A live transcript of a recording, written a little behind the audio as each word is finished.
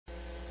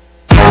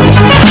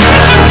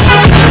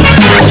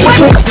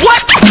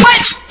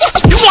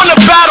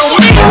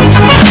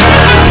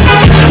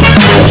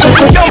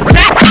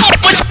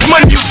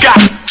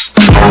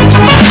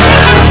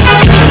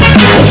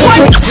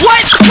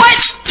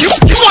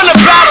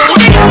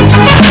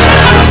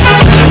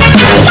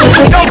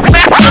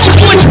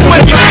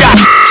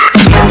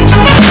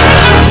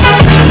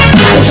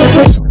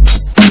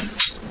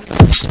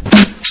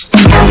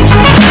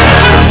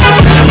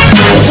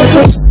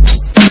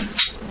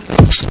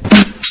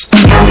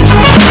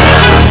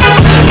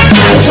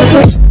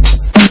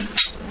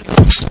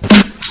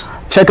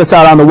Check us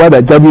out on the web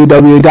at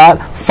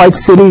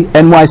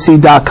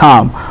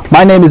www.fightcitynyc.com.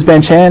 My name is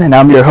Ben Chan, and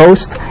I'm your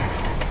host.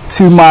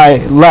 To my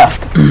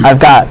left, I've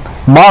got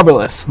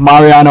marvelous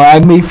Mariano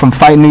Agmi from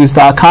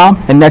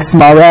FightNews.com, and next to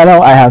Mariano,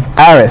 I have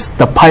Aris,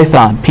 the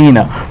Python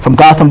Pina from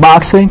Gotham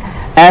Boxing,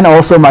 and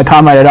also my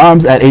comrade at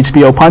arms at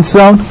HBO Punch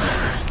Zone.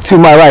 To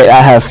my right,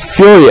 I have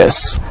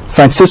Furious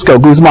Francisco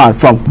Guzman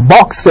from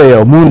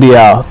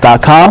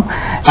BoxeoMundial.com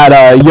at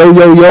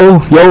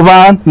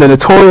Yovan, the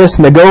notorious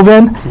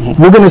Nagovin.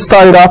 We're going to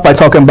start it off by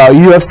talking about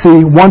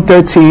UFC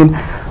 113,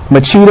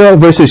 Machida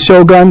versus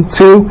Shogun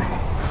 2.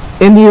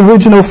 In the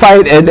original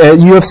fight at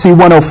UFC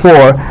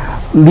 104,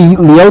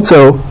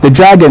 Lyoto, the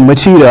Dragon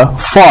Machida,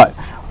 fought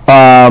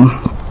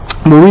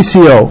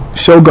Mauricio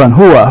Shogun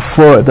Rua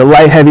for the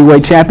light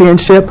heavyweight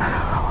championship.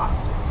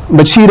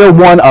 Machida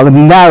won a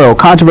narrow,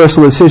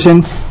 controversial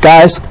decision.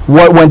 Guys,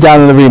 what went down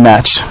in the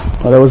rematch?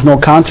 Well, there was no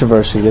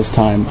controversy this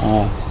time.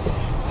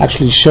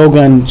 Actually,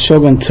 Shogun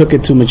took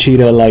it to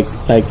Machida like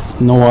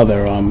no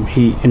other.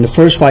 In the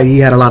first fight, he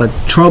had a lot of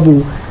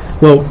trouble.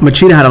 Well,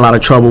 Machida had a lot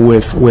of trouble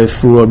with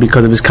Rua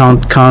because of his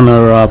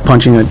counter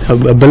punching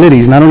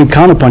abilities. Not only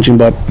counter punching,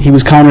 but he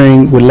was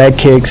countering with leg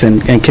kicks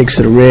and kicks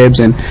to the ribs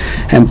and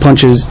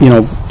punches,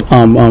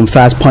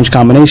 fast punch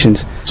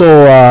combinations.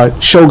 So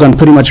Shogun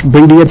pretty much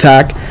bring the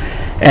attack,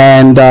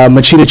 and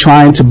Machida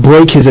trying to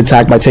break his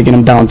attack by taking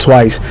him down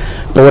twice.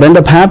 But what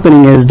ended up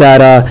happening is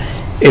that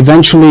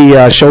eventually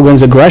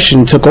Shogun's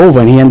aggression took over,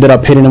 and he ended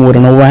up hitting him with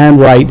an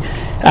overhand right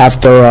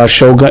after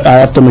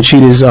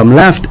Machida's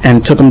left,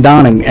 and took him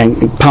down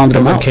and pounded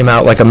him out. Came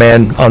out like a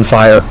man on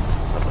fire.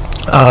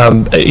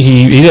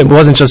 He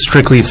wasn't just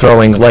strictly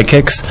throwing leg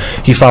kicks.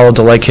 He followed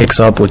the leg kicks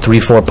up with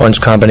 3-4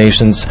 punch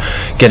combinations,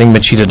 getting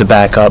Machida to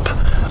back up.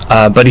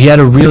 But he had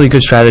a really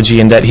good strategy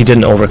in that he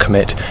didn't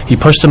overcommit. He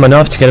pushed him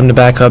enough to get him to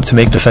back up to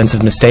make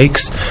defensive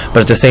mistakes, but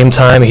at the same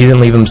time, he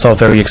didn't leave himself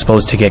very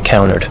exposed to get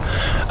countered.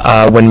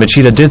 When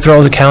Machida did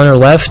throw the counter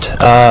left,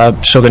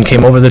 Shogun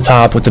came over the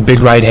top with the big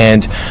right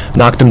hand,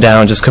 knocked him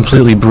down, just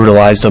completely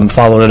brutalized him,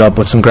 followed it up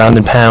with some ground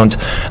and pound,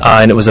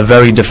 and it was a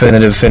very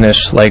definitive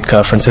finish. Like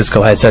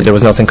Francisco had said, there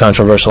was nothing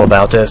controversial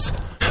about this.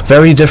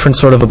 Very different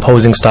sort of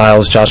opposing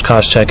styles. Josh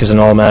Koscheck is an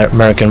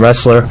all-American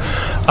wrestler.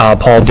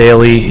 Paul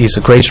Daly, he's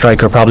a great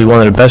striker, probably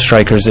one of the best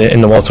strikers in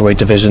the welterweight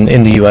division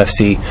in the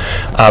UFC.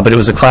 But it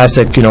was a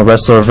classic,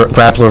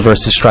 grappler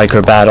versus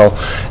striker battle,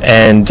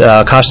 and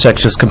Koscheck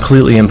just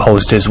completely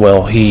imposed his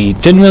will. He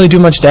didn't really do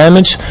much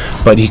damage,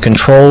 but he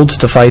controlled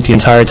the fight the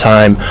entire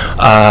time.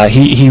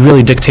 He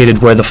really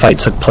dictated where the fight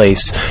took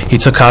place. He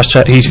took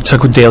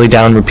Daly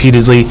down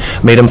repeatedly,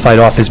 made him fight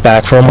off his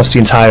back for almost the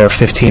entire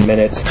 15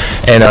 minutes,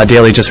 and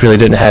Daly just really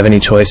didn't have any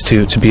choice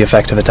to be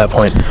effective at that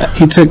point.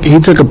 He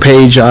took a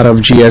page out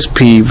of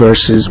GSP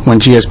versus when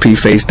GSP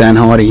faced Dan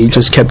Hardy. He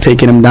just kept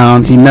taking him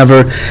down. He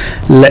never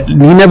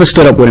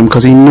stood up with him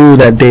because he knew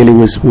that Daly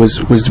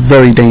was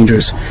very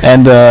dangerous.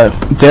 And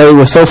Daly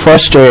was so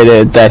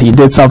frustrated that he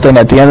did something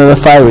at the end of the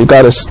fight. We've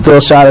got a still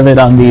shot of it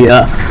on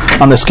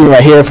the screen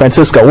right here.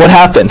 Francisco, what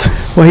happened?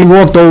 Well, he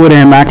walked over to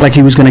him, acted like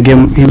he was going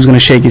to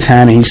shake his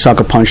hand, and he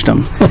sucker punched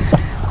him.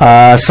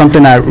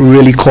 Something that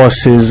really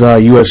cost his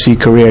UFC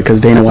career, because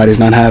Dana White is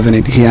not having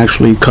it. He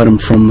actually cut him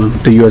from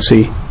the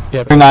UFC.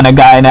 Yeah, bring on a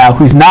guy now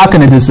who's not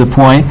going to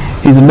disappoint.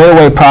 He's a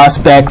middleweight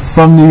prospect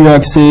from New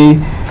York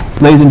City.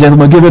 Ladies and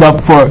gentlemen, give it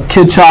up for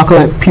Kid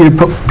Chocolate, Peter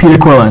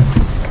Quillin.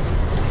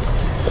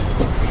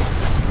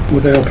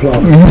 With the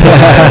applause.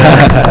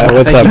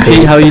 What's up,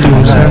 Pete? How are you doing?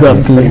 What's up,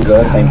 Pete? Pretty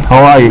good, thank you.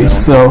 How are you?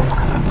 So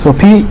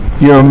Pete,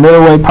 you're a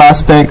middleweight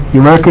prospect.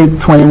 Your record,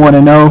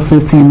 21-0,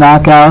 15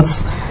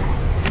 knockouts.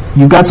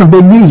 You've got some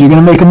big news. You're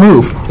going to make a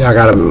move. Yeah, I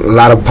got a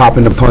lot of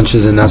popping the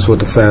punches, and that's what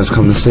the fans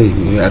come to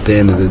see at the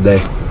end of the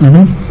day.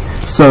 Mm-hmm.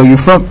 So you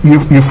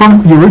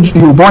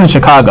were born in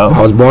Chicago.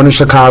 I was born in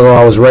Chicago.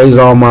 I was raised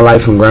all my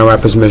life in Grand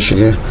Rapids,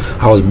 Michigan.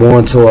 I was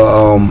born to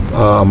a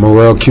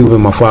Morel Cuban.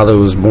 My father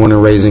was born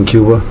and raised in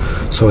Cuba,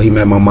 so he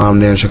met my mom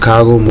there in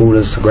Chicago, moved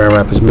us to Grand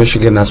Rapids,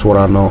 Michigan. That's what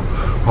I know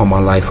all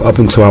my life, up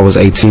until I was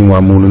 18 when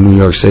I moved to New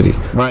York City.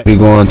 Right. We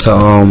going to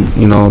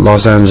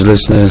Los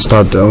Angeles and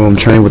start to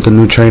train with the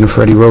new trainer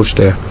Freddie Roach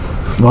there.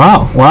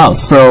 Wow.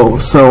 So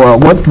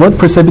what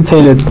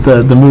precipitated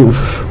the move?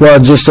 Well,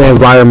 just the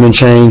environment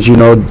change,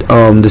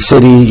 the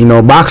city,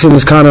 boxing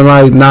is kind of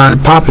like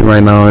not popping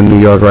right now in New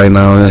York right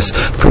now. It's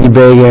pretty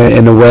big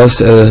in the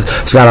West.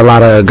 It's got a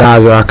lot of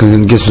guys that I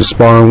can get some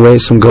sparring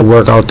with, some good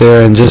work out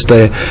there, and just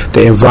the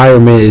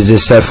environment is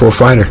just set for a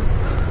fighter.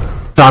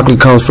 Chocolate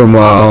comes from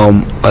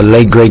a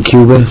late great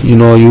Cuba.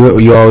 You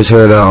always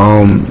hear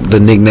the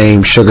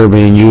nickname Sugar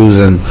being used,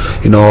 and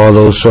all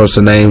those sorts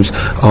of names.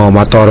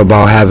 I thought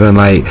about having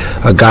like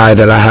a guy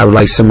that I have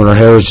like similar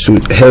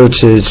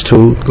heritage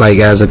to, like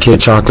as a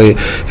Kid Chocolate,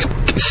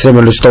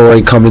 similar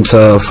story coming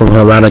from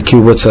Havana,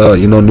 Cuba to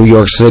New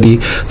York City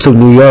to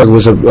New York.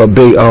 Was a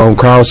big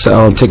crowd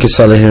ticket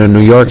seller here in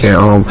New York,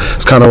 and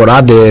it's kind of what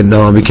I did.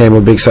 Became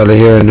a big seller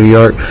here in New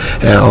York,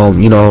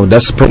 and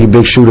that's a pretty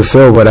big shoe to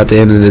fill. But at the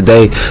end of the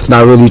day, it's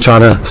not really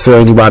trying to fill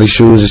anybody's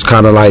shoes. It's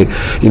kind of like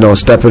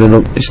stepping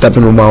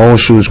in my own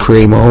shoes,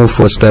 creating my own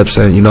footsteps,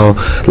 and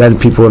letting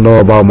people know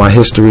about my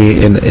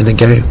history in the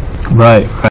game. Right.